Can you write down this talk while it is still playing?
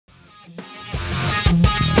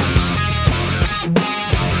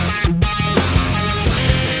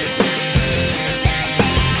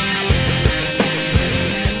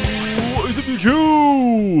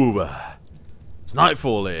It's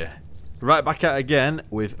Nightfall here. Right back at it again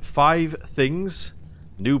with 5 things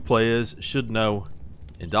new players should know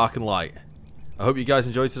in Dark and Light. I hope you guys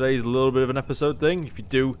enjoyed today's little bit of an episode thing. If you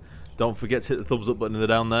do, don't forget to hit the thumbs up button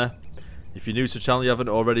down there. If you're new to the channel, you haven't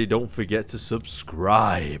already, don't forget to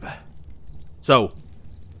subscribe. So,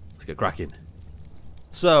 let's get cracking.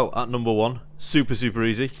 So, at number 1, super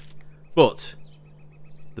easy. But,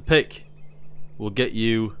 the pick will get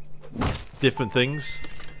you different things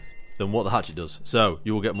than what the hatchet does. So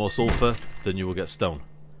you will get more sulfur than you will get stone.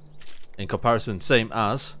 In comparison, same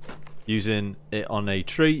as using it on a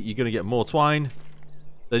tree, you're going to get more twine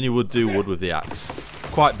than you would do wood with the axe.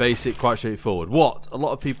 Quite basic, quite straightforward. What a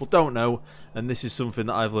lot of people don't know, and this is something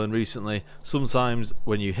that I've learned recently, sometimes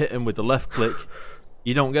when you hit them with the left click,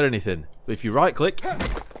 you don't get anything. But if you right click,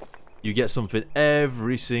 you get something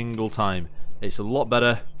every single time. It's a lot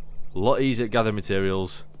better, a lot easier to gather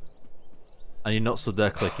materials, and you're not stood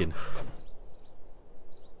there clicking.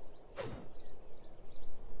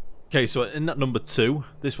 Okay, so in that number 2,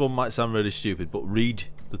 this one might sound really stupid, but read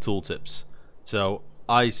the tooltips. So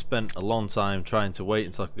I spent a long time trying to wait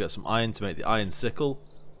until I could get some iron to make the iron sickle,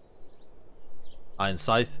 iron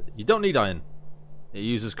scythe. You don't need iron. It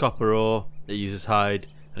uses copper ore, it uses hide,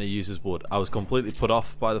 and it uses wood. I was completely put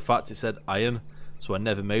off by the fact it said iron, so I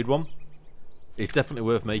never made one. It's definitely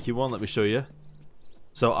worth making one. Let me show you.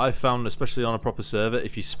 So I found, especially on a proper server,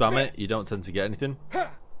 if you spam it, you don't tend to get anything.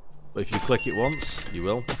 But if you click it once, you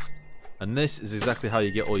will. And this is exactly how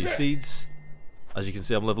you get all your seeds. As you can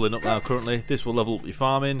see, I'm leveling up now currently. This will level up your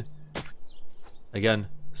farming. Again,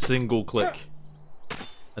 single click.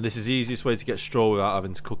 And this is the easiest way to get straw without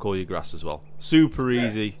having to cook all your grass as well. Super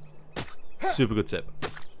easy. Super good tip.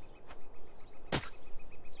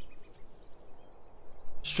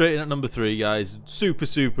 Straight in at number 3, guys.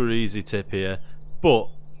 Super easy tip here. But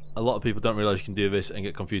a lot of people don't realise you can do this and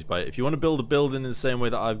get confused by it. If you want to build a building in the same way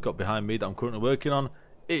that I've got behind me that I'm currently working on,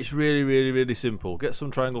 it's really simple. Get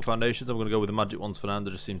some triangle foundations. I'm going to go with the magic ones for now.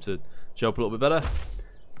 They just seem to show up a little bit better.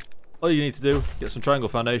 All you need to do, get some triangle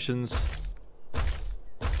foundations.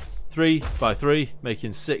 3 by 3,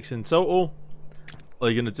 making 6 in total.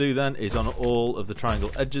 All you're going to do then is on all of the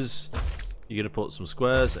triangle edges, you're going to put some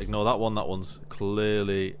squares. Ignore that one. That one's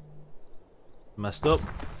clearly messed up.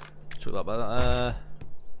 Chuck that back there.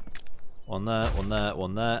 One there, one there,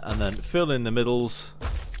 one there. And then fill in the middles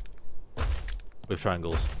with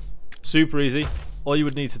triangles. Super easy. All you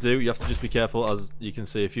would need to do, you have to just be careful, as you can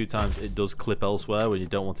see a few times it does clip elsewhere when you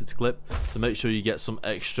don't want it to clip. So make sure you get some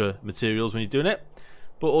extra materials when you're doing it.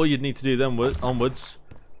 But all you'd need to do then onwards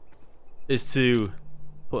is to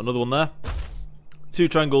put another one there. 2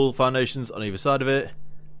 triangle foundations on either side of it.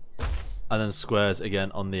 And then squares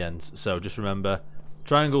again on the ends. So just remember,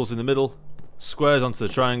 triangles in the middle, squares onto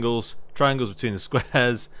the triangles, triangles between the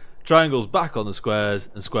squares, triangles back on the squares,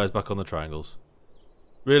 and squares back on the triangles.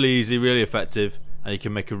 Really easy, really effective, and you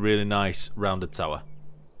can make a really nice rounded tower.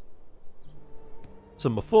 So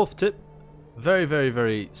my 4th tip,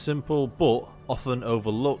 very simple but often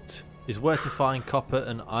overlooked, is where to find copper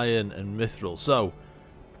and iron and mithril. So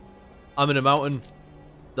I'm in a mountain,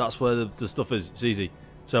 that's where the stuff is. It's easy.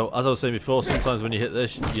 So, as I was saying before, sometimes when you hit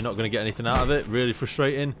this, you're not going to get anything out of it. Really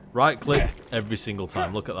frustrating. Right click every single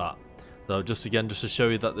time. Look at that. So, just to show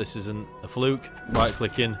you that this isn't a fluke, right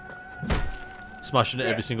clicking, smashing it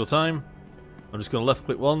every single time. I'm just going to left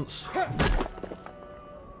click once.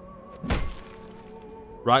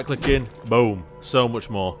 Right clicking, boom. So much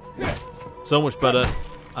more. So much better,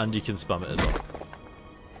 and you can spam it as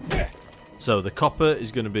well. So, the copper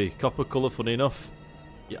is going to be copper colour, funny enough.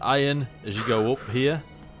 Your iron, as you go up here,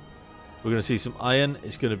 we're going to see some iron.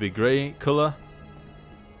 It's going to be grey colour.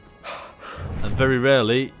 And very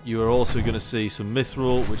rarely, you are also going to see some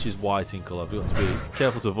mithril, which is white in colour. I've got to be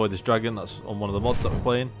careful to avoid this dragon. That's on one of the mods that we're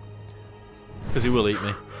playing, because he will eat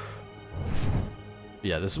me. But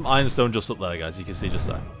yeah, there's some ironstone just up there, guys. You can see just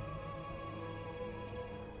there.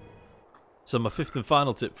 So my 5th and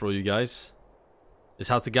final tip for all you guys is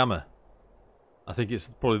how to gamma. I think it's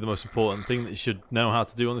probably the most important thing that you should know how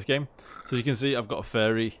to do on this game. So as you can see, I've got a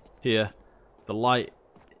fairy here. The light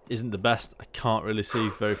isn't the best. I can't really see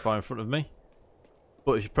very far in front of me.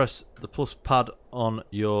 But if you press the plus pad on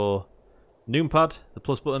your noon pad, the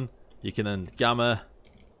plus button, you can then gamma.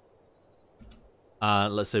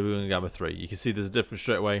 And let's say we're going to gamma 3. You can see there's a difference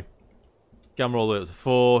straight away. Gamma all the way up to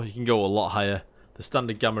 4. You can go a lot higher. The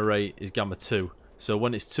standard gamma rate is gamma 2. So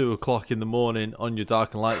when it's 2 o'clock in the morning on your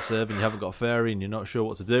Dark and Light server and you haven't got a fairy and you're not sure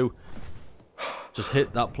what to do, just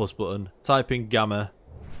hit that plus button, type in gamma,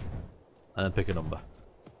 and then pick a number.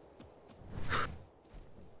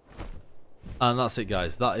 And that's it,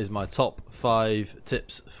 guys. That is my top 5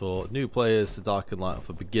 tips for new players to Dark and Light, or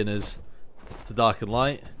for beginners to Dark and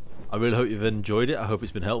Light. I really hope you've enjoyed it. I hope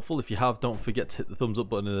it's been helpful. If you have, don't forget to hit the thumbs up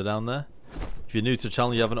button down there. If you're new to the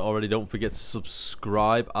channel, you haven't already, don't forget to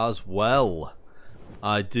subscribe as well.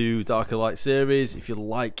 I do Dark and Light series. If you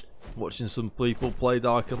like watching some people play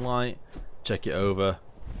Dark and Light, check it over.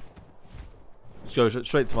 Just go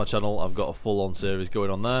straight to my channel. I've got a full-on series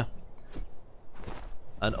going on there.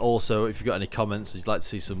 And also, if you've got any comments, you'd like to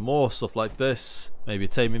see some more stuff like this, maybe a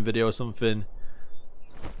taming video or something,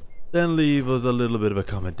 then leave us a little bit of a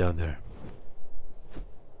comment down there.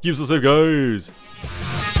 Keep us safe, guys.